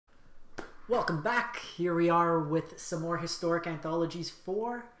Welcome back. Here we are with some more Historic Anthologies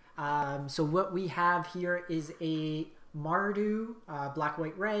 4. So what we have here is a Mardu, black,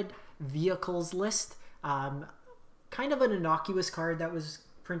 white, red, vehicles list. Kind of an innocuous card that was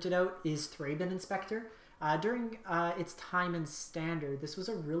printed out is Thraben Inspector. During its time in Standard, this was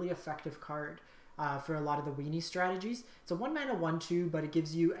a really effective card for a lot of the weenie strategies. It's a 1-mana 1/2, but it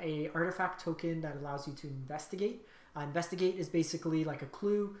gives you a artifact token that allows you to investigate. Investigate is basically like a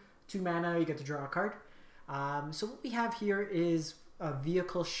clue. 2 mana, you get to draw a card. So what we have here is a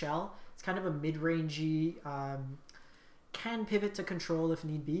vehicle shell. It's kind of a mid-rangey, can pivot to control if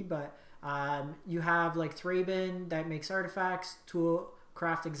need be, but you have like Thraben that makes artifacts.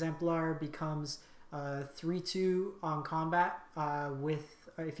 Toolcraft Exemplar becomes 3/2 on combat with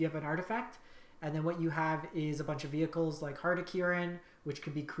if you have an artifact. And then what you have is a bunch of vehicles like Heart of Kiran, which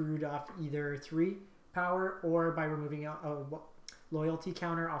could be crewed off either 3 power or by removing a loyalty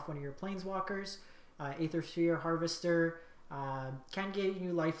counter off one of your planeswalkers. Aether Sphere Harvester can get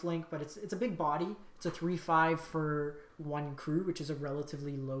you lifelink, but it's a big body. It's a 3/5 for 1 crew, which is a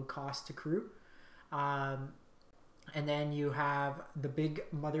relatively low cost to crew. And then you have the big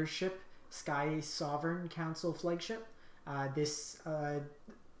mothership, Sky Sovereign Council flagship. This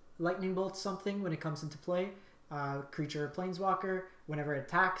lightning bolts something when it comes into play. Creature or planeswalker. Whenever it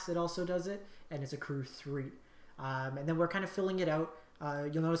attacks, it also does it, and it's a crew 3. And then we're kind of filling it out.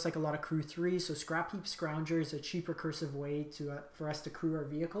 You'll notice like a lot of crew 3. So Scrap Heap Scrounger is a cheap recursive way to for us to crew our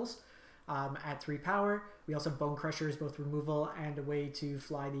vehicles at 3 power. We also have Bone Crushers, both removal and a way to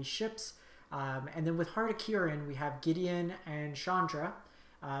fly these ships. And then with Heart of Kiran, we have Gideon and Chandra,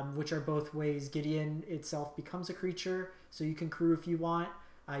 which are both ways. Gideon itself becomes a creature, so you can crew if you want.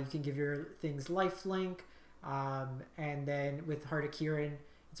 You can give your things lifelink. And then with Heart of Kiran,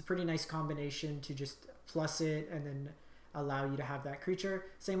 it's a pretty nice combination to just plus it and then allow you to have that creature.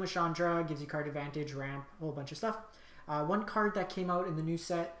 Same with Chandra, gives you card advantage, ramp, a whole bunch of stuff. One card that came out in the new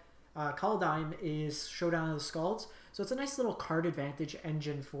set, Kaldheim, is Showdown of the Skalds. So it's a nice little card advantage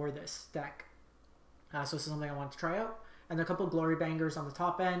engine for this deck. So this is something I want to try out. And a couple Glory Bangers on the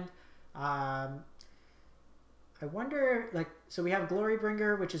top end. I wonder, like, so we have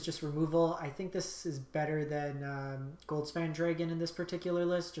Glorybringer, which is just removal. I think this is better than Goldspan Dragon in this particular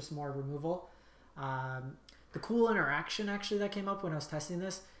list, just more removal. The cool interaction actually that came up when I was testing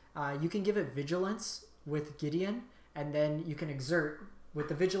this, you can give it Vigilance with Gideon, and then you can Exert. With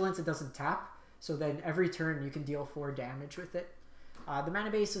the Vigilance, it doesn't tap, so then every turn you can deal 4 damage with it. The mana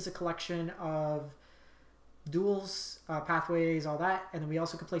base is a collection of duels, pathways, all that, and then we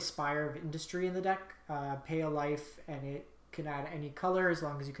also can play Spire of Industry in the deck. Pay a life, and it can add any color as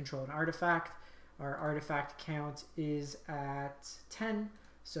long as you control an artifact. Our artifact count is at 10,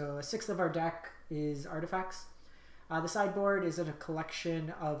 so 1/6 of our deck is artifacts. The sideboard is a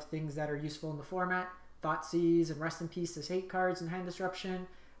collection of things that are useful in the format. Thoughtseize and Rest in Peace as hate cards and Hand Disruption.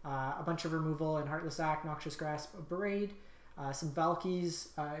 A bunch of removal and Heartless Act, Noxious Grasp, Braid. Some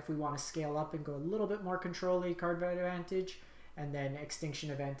Valkies if we want to scale up and go a little bit more control-y card advantage. And then Extinction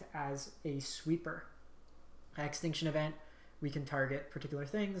Event as a sweeper. Extinction Event, we can target particular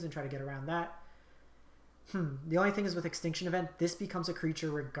things and try to get around that. The only thing is with Extinction Event, this becomes a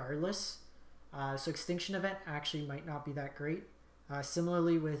creature regardless. So Extinction Event actually might not be that great.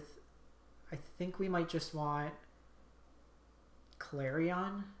 Similarly with, I think we might just want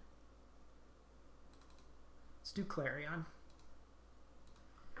Clarion. Let's do Clarion.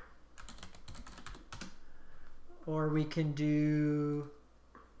 Or we can do,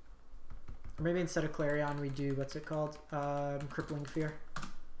 or maybe instead of Clarion we do, what's it called? Crippling Fear.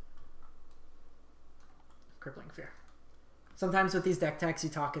 Crippling Fear. Sometimes with these deck techs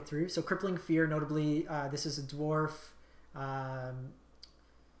you talk it through. So Crippling Fear, notably, this is a dwarf.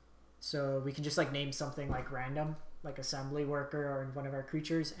 So we can just like name something like random, like Assembly Worker or one of our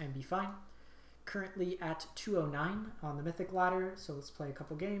creatures, and be fine. Currently at 209 on the Mythic ladder, so let's play a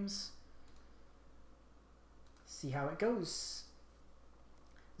couple games. See how it goes.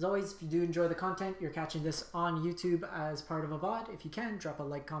 As always, if you do enjoy the content, you're catching this on YouTube as part of a VOD. If you can, drop a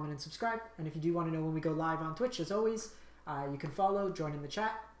like, comment, and subscribe. And if you do want to know when we go live on Twitch, as always, you can follow, join in the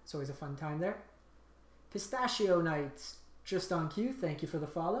chat. It's always a fun time there. Pistachio Knights, just on cue. Thank you for the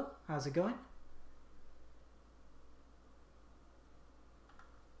follow. How's it going?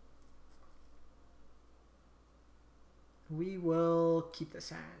 We will keep this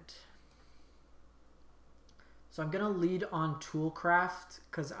hand. So I'm going to lead on Toolcraft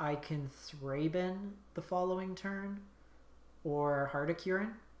because I can Thraben the following turn, or Heart of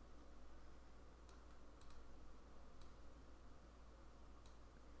Kiran.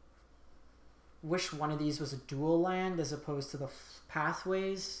 wish one of these was a dual land as opposed to the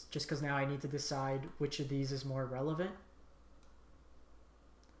pathways, just because now I need to decide which of these is more relevant.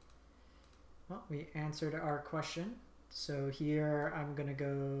 Well, we answered our question. So here I'm going to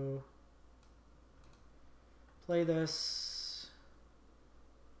go play this.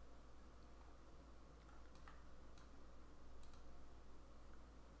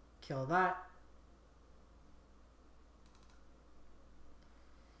 Kill that.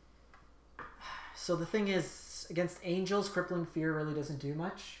 So the thing is, against Angels, Crippling Fear really doesn't do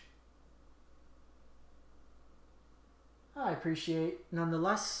much. I appreciate,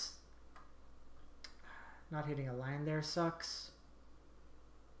 nonetheless. Not hitting a land there sucks.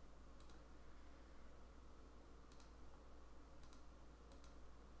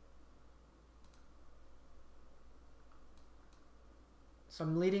 So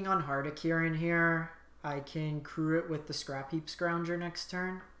I'm leading on Hardikirin here. I can crew it with the Scrap Heap Scrounger next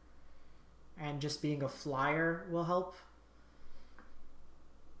turn. And just being a flyer will help.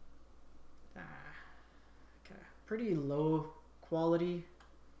 Okay, pretty low quality.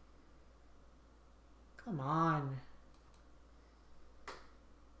 Come on.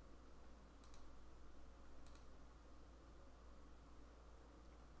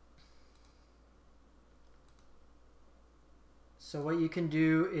 So what you can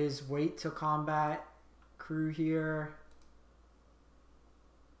do is wait till combat, crew here.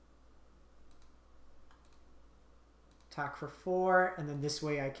 Attack for 4, and then this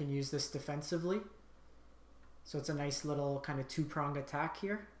way I can use this defensively. So it's a nice little kind of two-pronged attack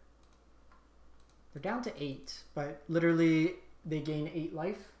here. They're down to 8, but literally they gain 8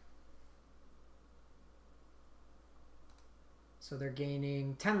 life. So they're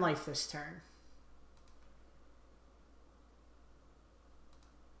gaining 10 life this turn.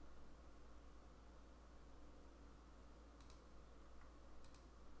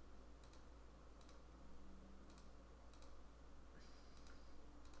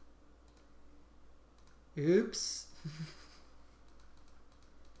 Oops.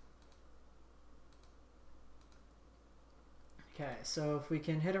 Okay, so if we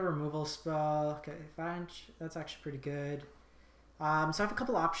can hit a removal spell, okay, fine, that's actually pretty good. So I have a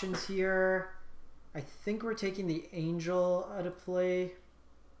couple options here. I think we're taking the Angel out of play.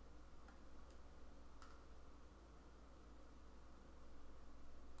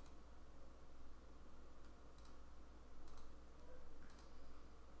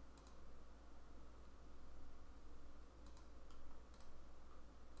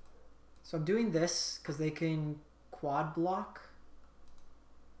 So I'm doing this because they can quad block.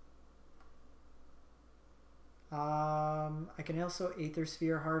 I can also Aether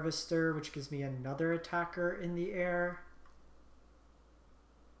Sphere Harvester, which gives me another attacker in the air.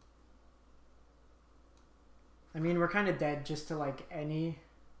 I mean, we're kind of dead just to like any.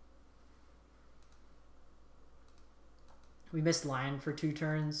 We missed land for 2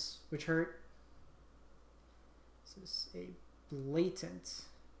 turns, which hurt. This is a blatant.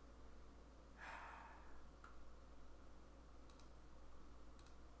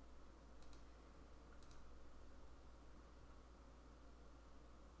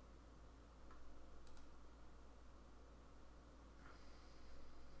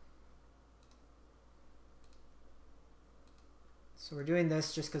 So we're doing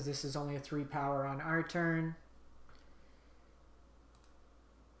this just because this is only a 3 power on our turn.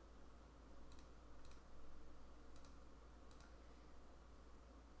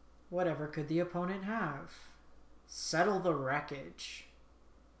 Whatever could the opponent have? Settle the Wreckage.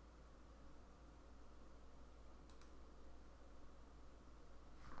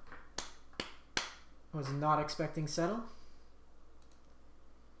 Was not expecting Settle.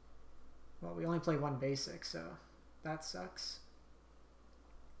 Well, we only play 1 basic, so that sucks.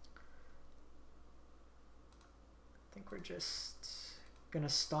 I think we're just gonna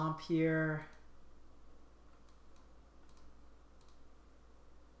stomp here.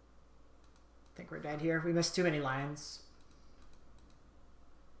 I think we're dead here. We missed too many lands.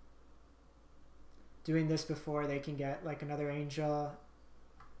 Doing this before they can get like another Angel.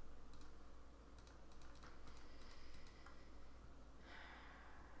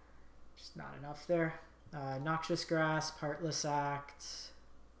 Just not enough there. Noxious Grasp, Heartless Act.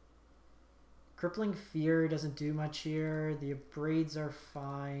 Crippling Fear doesn't do much here. The Abrades are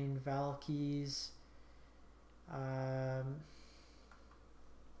fine. Valkeys.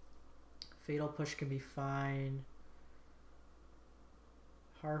 Fatal Push can be fine.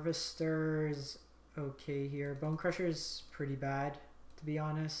 Harvester's okay here. Bone Crusher's pretty bad, to be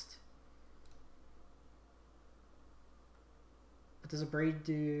honest. What does Abrade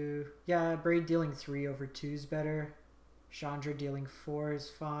do? Yeah, Abrade dealing 3 over 2 is better. Chandra dealing 4 is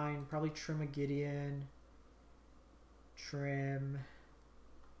fine. Probably trim a Gideon. Trim.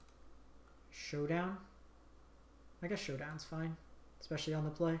 Showdown? I guess Showdown's fine, especially on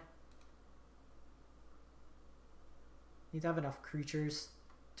the play. Need to have enough creatures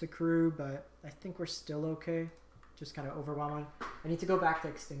to crew, but I think we're still okay. Just kind of overwhelming. I need to go back to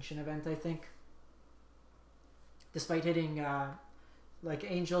Extinction Event, I think. Despite hitting, like,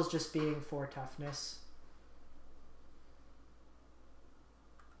 Angels just being 4 toughness.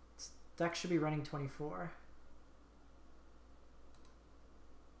 This deck should be running 24.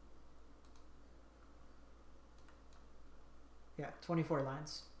 Yeah, 24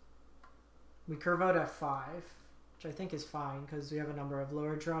 lines. We curve out at 5, which I think is fine because we have a number of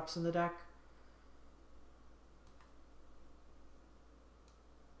lower drops in the deck.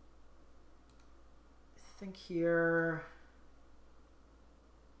 I think here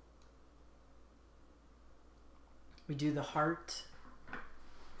we do the heart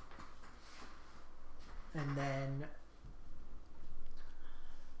and then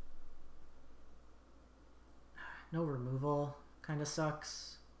no removal. Kind of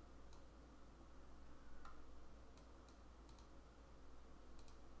sucks.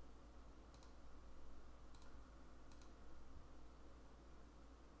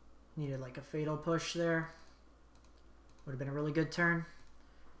 Needed like a fatal push there. Would have been a really good turn.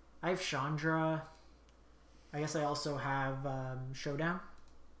 I have Chandra. I guess I also have Showdown.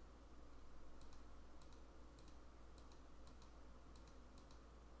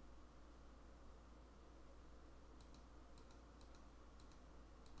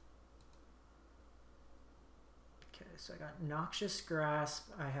 So I got Noxious Grasp,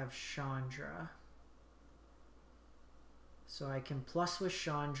 I have Chandra. So I can plus with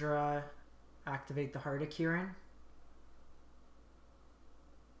Chandra, activate the Heart of Kirin.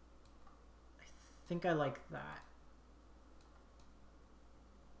 I think I like that.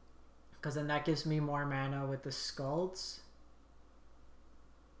 Because then that gives me more mana with the Skulds.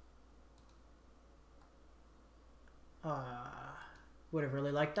 Would have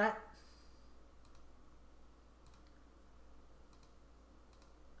really liked that.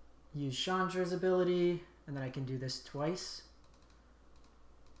 Use Chandra's ability, and then I can do this twice.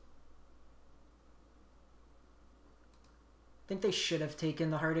 I think they should have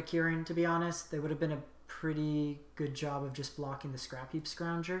taken the Heart of Kirin, to be honest. They would have been a pretty good job of just blocking the Scrap Heap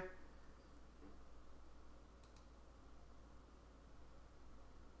Scrounger.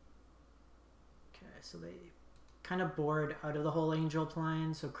 Okay, so they kind of bored out of the whole Angel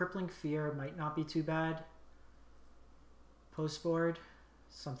Plane, so Crippling Fear might not be too bad. Post board.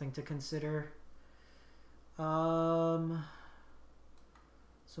 Something to consider. So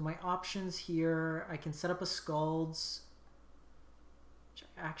my options here, I can set up a Skulds, which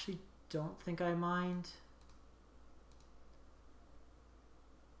I actually don't think I mind.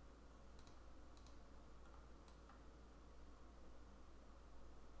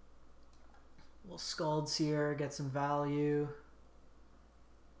 We'll Skulds here, get some value.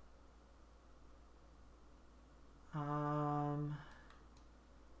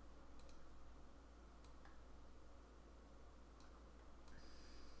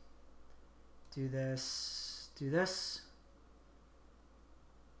 Do this, do this.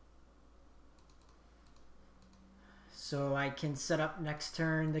 So I can set up next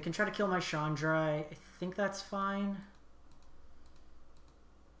turn. They can try to kill my Chandra. I think that's fine.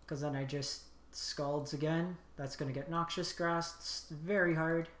 Because then I just Scalds again. That's going to get Noxious Grass. It's very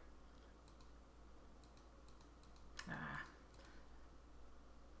hard.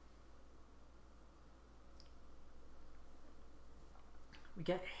 We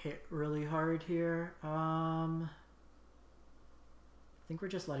get hit really hard here. I think we're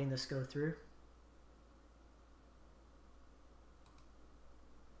just letting this go through.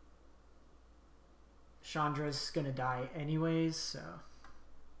 Chandra's gonna die anyways, so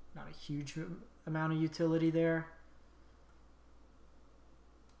not a huge amount of utility there.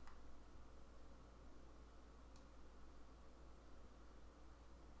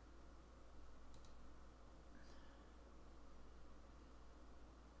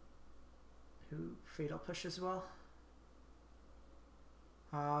 Fatal Push as well.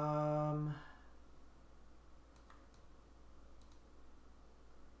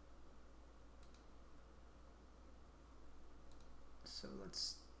 So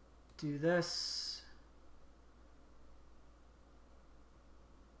let's do this.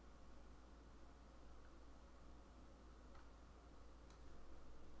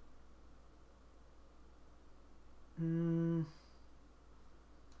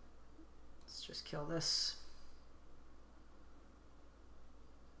 Let's just kill this.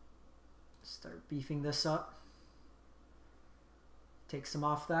 Start beefing this up. take some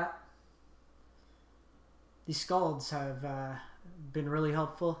off that. These Scalds have been really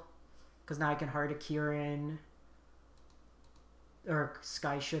helpful because now I can hard a Kieran or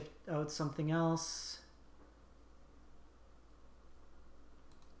Skyship out something else.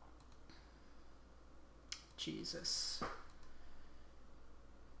 Jesus.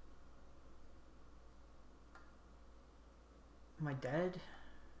 Am I dead?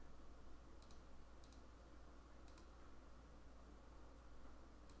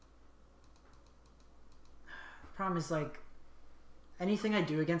 Problem is, like, anything I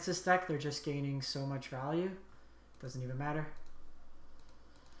do against this deck, they're just gaining so much value. Doesn't even matter.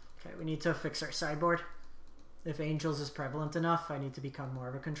 Okay, we need to fix our sideboard. If Angels is prevalent enough, I need to become more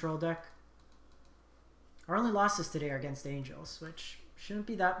of a control deck. Our only losses today are against Angels, which shouldn't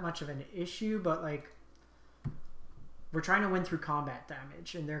be that much of an issue, but, like, we're trying to win through combat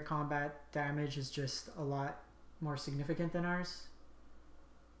damage, and their combat damage is just a lot more significant than ours.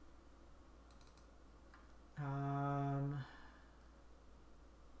 I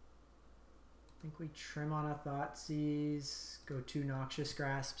think we trim on a Thoughtseize, go 2 Noxious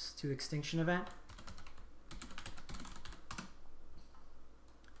Grasps, 2 Extinction Event.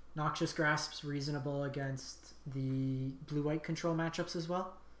 Noxious Grasps reasonable against the blue-white control matchups as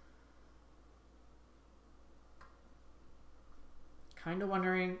well. Kind of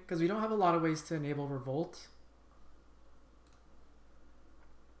wondering, because we don't have a lot of ways to enable Revolt.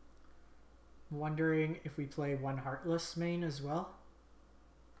 Wondering if we play 1 Heartless main as well.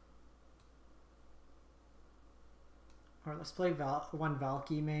 Or let's play 1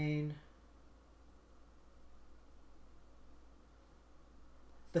 Valky main.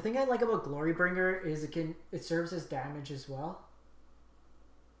 The thing I like about Glorybringer is it serves as damage as well.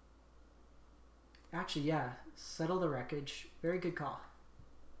 Actually, yeah, Settle the Wreckage. Very good call.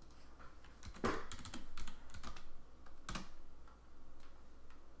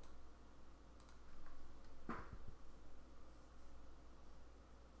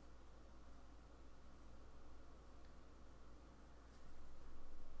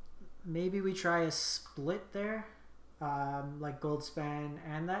 Maybe we try a split there, like Goldspan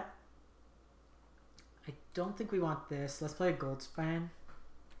and that. I don't think we want this. Let's play a Goldspan.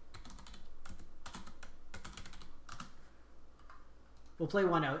 We'll play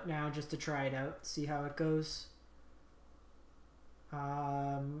 1 out now just to try it out, see how it goes.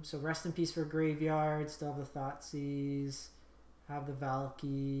 So Rest in Peace for Graveyard, still have the Thoughtseize, have the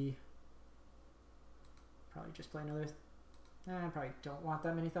Valky. Probably just play another... I probably don't want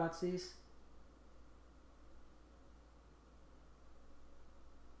that many Thoughtseize.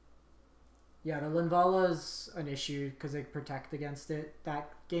 Yeah, the Linvala's an issue because they protect against it.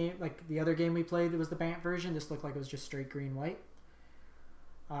 That game, like the other game we played, it was the Bant version. This looked like it was just straight green-white.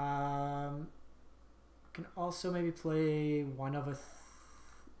 Can also maybe play one of a...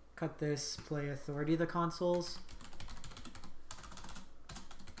 cut this, play Authority of the Consoles.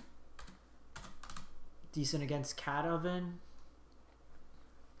 Decent against Cat Oven.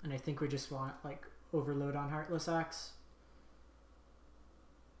 And I think we just want, like, Overload on Heartless Axe.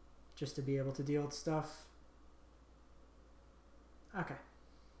 Just to be able to deal with stuff. Okay.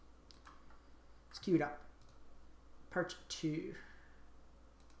 It's queued up. Part 2.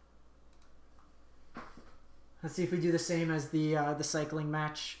 Let's see if we do the same as the cycling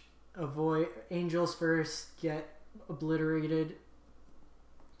match. Avoid Angels first, get obliterated.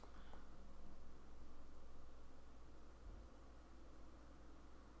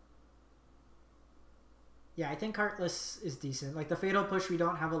 Yeah, I think Heartless is decent. Like the Fatal Push, we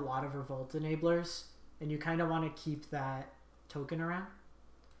don't have a lot of Revolt enablers, and you kind of want to keep that token around.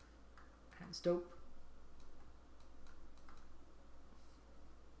 That's dope.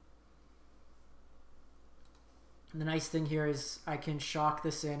 And the nice thing here is I can shock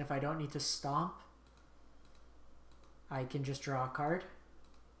this in if I don't need to stomp. I can just draw a card.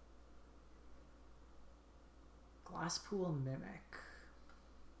 Glasspool Mimic.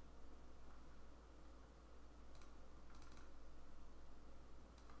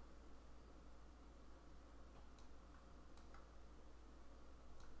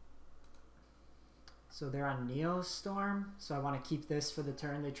 So they're on Neostorm, so I want to keep this for the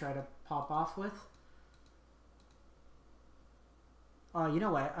turn they try to pop off with. You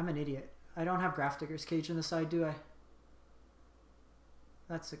know what? I'm an idiot. I don't have Grafdigger's Cage on the side, do I?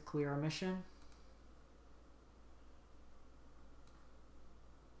 That's a clear omission.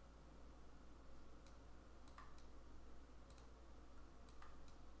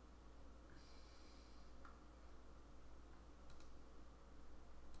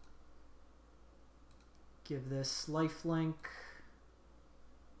 Give this lifelink.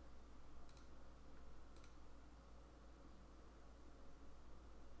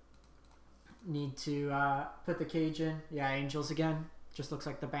 need to put the cage in. Yeah, Angels again. Just looks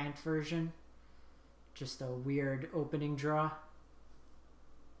like the Bant version. Just a weird opening draw.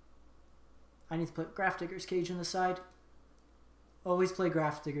 I need to put Graph Digger's Cage in the side. Always play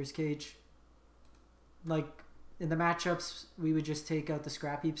Graph Digger's Cage. Like, in the matchups, we would just take out the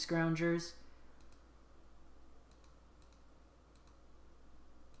Scrap Heap Scroungers.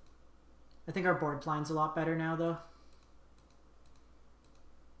 I think our board plan's a lot better now, though.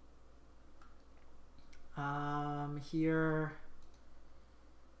 Here...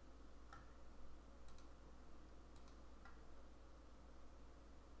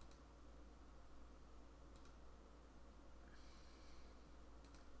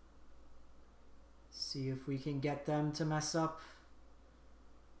 see if we can get them to mess up.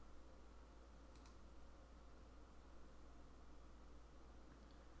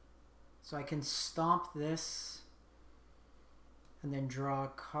 So I can stomp this and then draw a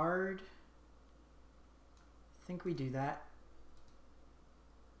card. I think we do that.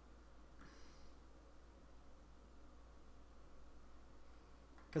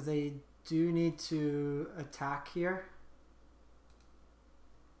 Because they do need to attack here.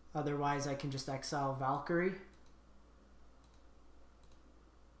 Otherwise, I can just exile Valkyrie.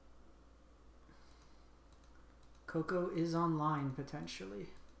 Coco is online, potentially.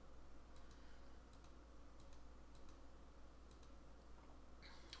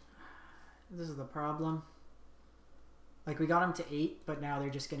 This is the problem. Like, we got him to 8, but now they're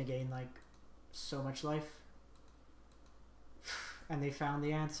just going to gain, like, so much life. And they found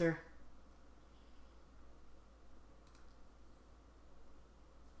the answer.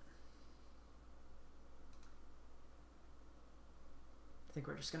 I think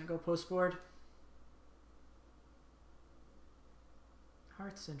we're just going to go post board.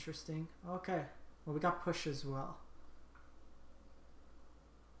 Heart's interesting. Okay. Well, we got push as well.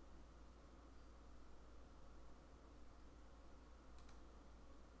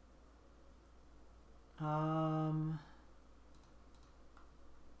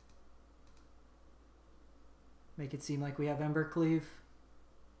 Make it seem like we have Embercleave.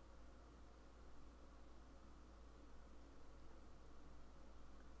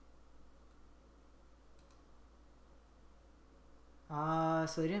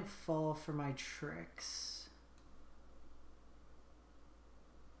 So they didn't fall for my tricks.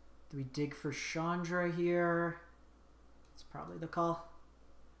 Do we dig for Chandra here? It's probably the call.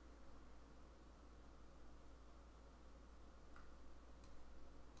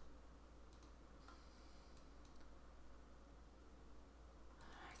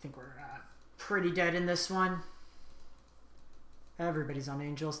 I think we're pretty dead in this one. Everybody's on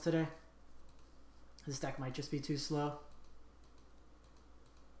Angels today. This deck might just be too slow.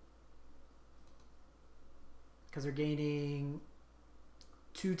 Because they're gaining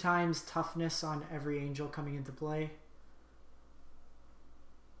 2 times toughness on every Angel coming into play.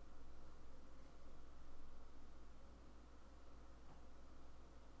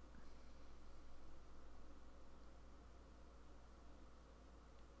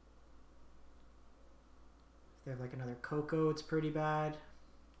 If they have like another Coco, it's pretty bad.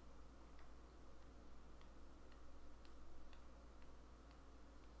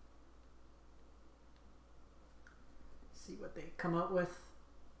 See what they come up with.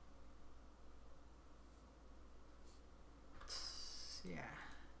 Yeah.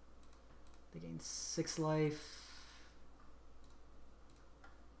 They gain 6 life.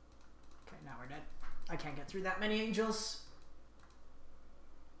 Okay, now we're dead. I can't get through that many Angels.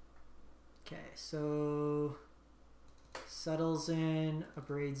 Okay, so settles in,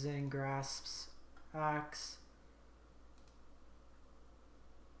 abrades in, grasps, axe.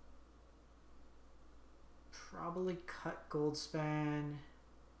 Probably cut Goldspan.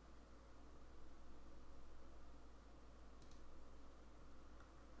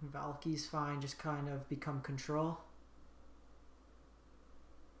 Valky's fine, just kind of become control.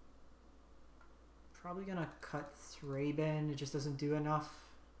 Probably gonna cut Thraben, it just doesn't do enough.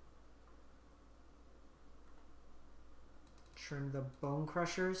 Trim the Bone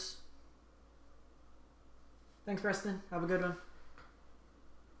Crushers. Thanks, Preston. Have a good one.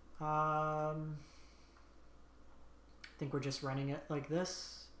 I think we're just running it like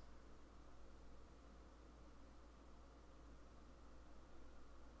this.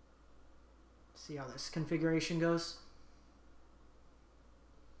 See how this configuration goes.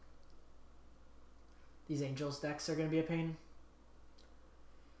 These Angels decks are going to be a pain.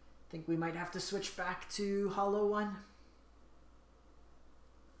 I think we might have to switch back to Hollow One.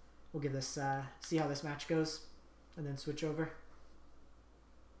 We'll give this, see how this match goes, and then switch over.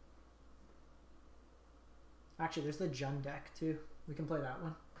 Actually, there's the Jund deck too. We can play that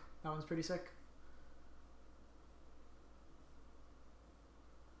one. That one's pretty sick.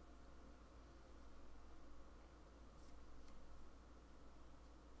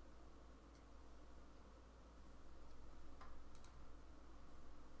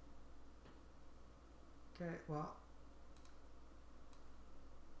 well,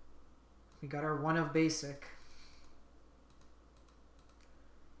 we got our one of basic.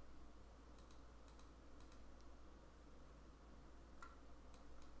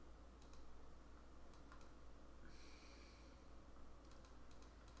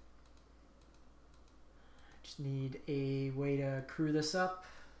 Just need a way to crew this up.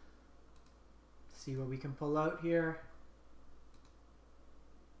 See what we can pull out here.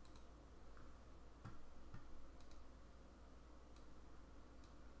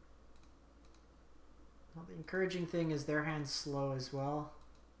 Well, the encouraging thing is their hand's slow as well.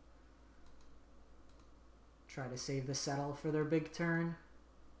 Try to save the settle for their big turn.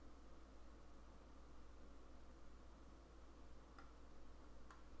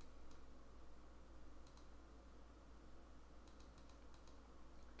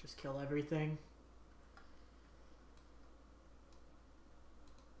 Just kill everything.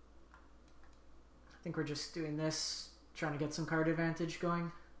 I think we're just doing this, trying to get some card advantage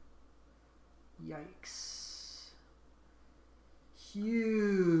going. Yikes.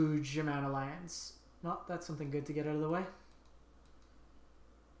 Huge amount of lands. Well, that's something good to get out of the way.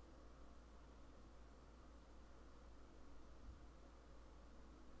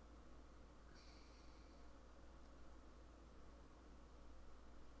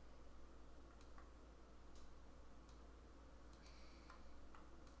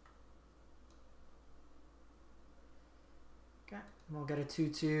 Okay, we'll get a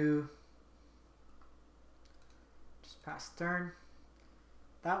 2/2. Just pass turn.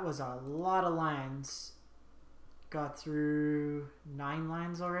 That was a lot of lands. Got through 9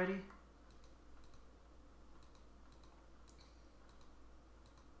 lands already.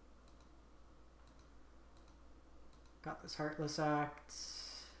 Got this Heartless Act.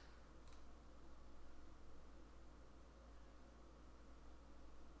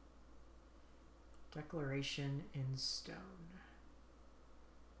 Declaration in Stone.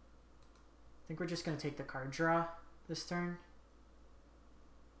 I think we're just going to take the card draw this turn.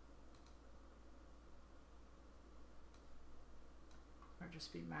 Or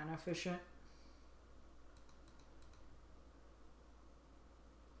just be mana efficient.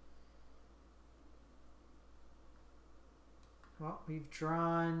 Well, we've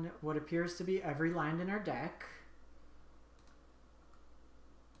drawn what appears to be every land in our deck.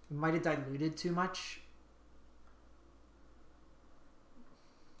 We might have diluted too much.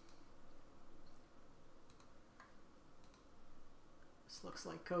 This looks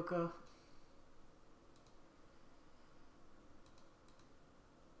like Coco.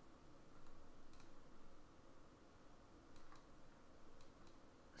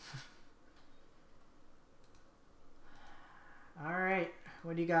 All right,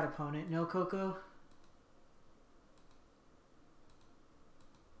 what do you got, opponent? No Coco?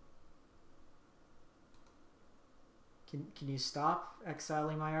 Can you stop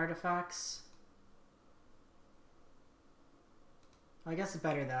exiling my artifacts? I guess it's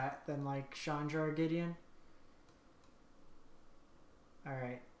better that than like Chandra or Gideon.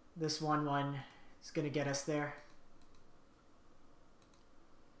 Alright, this 1/1 is gonna get us there.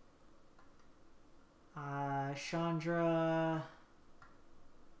 Chandra.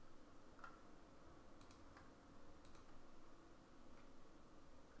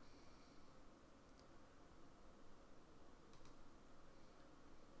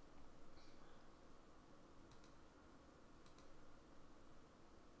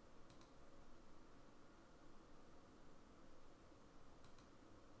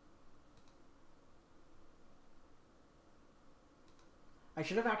 I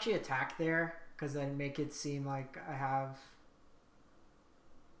should have actually attacked there, because then make it seem like I have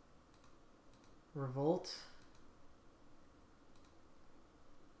Revolt.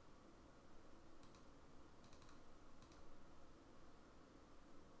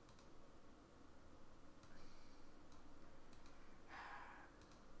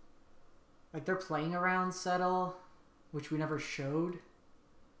 Like, they're playing around Settle, which we never showed.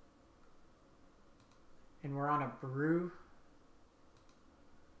 And we're on a brew.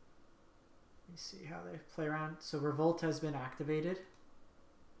 Let me see how they play around. So Revolt has been activated.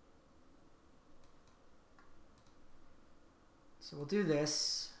 So we'll do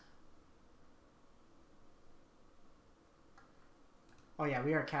this. Oh yeah,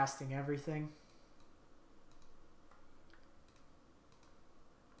 we are casting everything.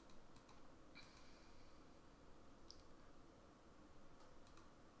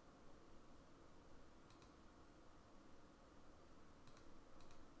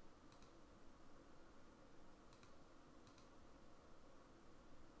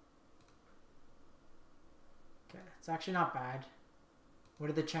 Okay, it's actually not bad. What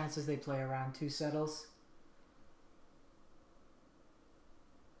are the chances they play around 2 settles?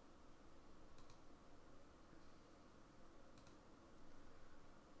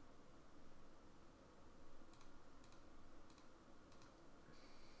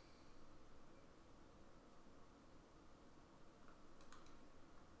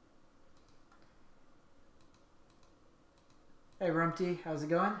 Hey Rumpty, how's it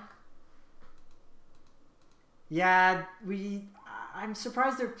going? Yeah, I'm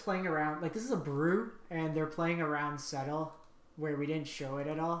surprised they're playing around. Like, this is a brew, and they're playing around settle, where we didn't show it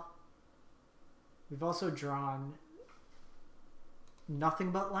at all. We've also drawn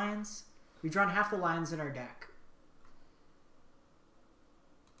nothing but lands. We've drawn half the lands in our deck.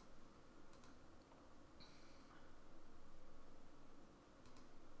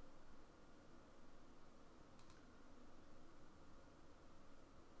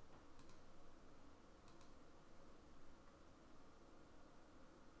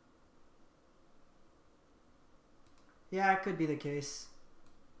 Yeah, it could be the case.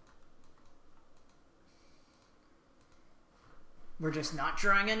 We're just not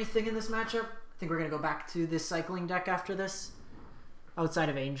drawing anything in this matchup. I think we're going to go back to this cycling deck after this. Outside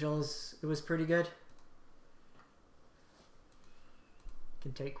of Angels, it was pretty good.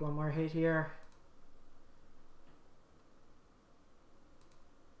 Can take one more hit here.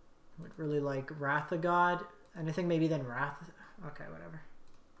 Would really like Wrath of God. Anything maybe then Wrath. Okay, whatever.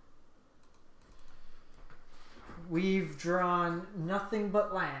 We've drawn nothing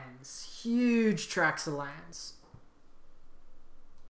but lands. Huge tracts of lands.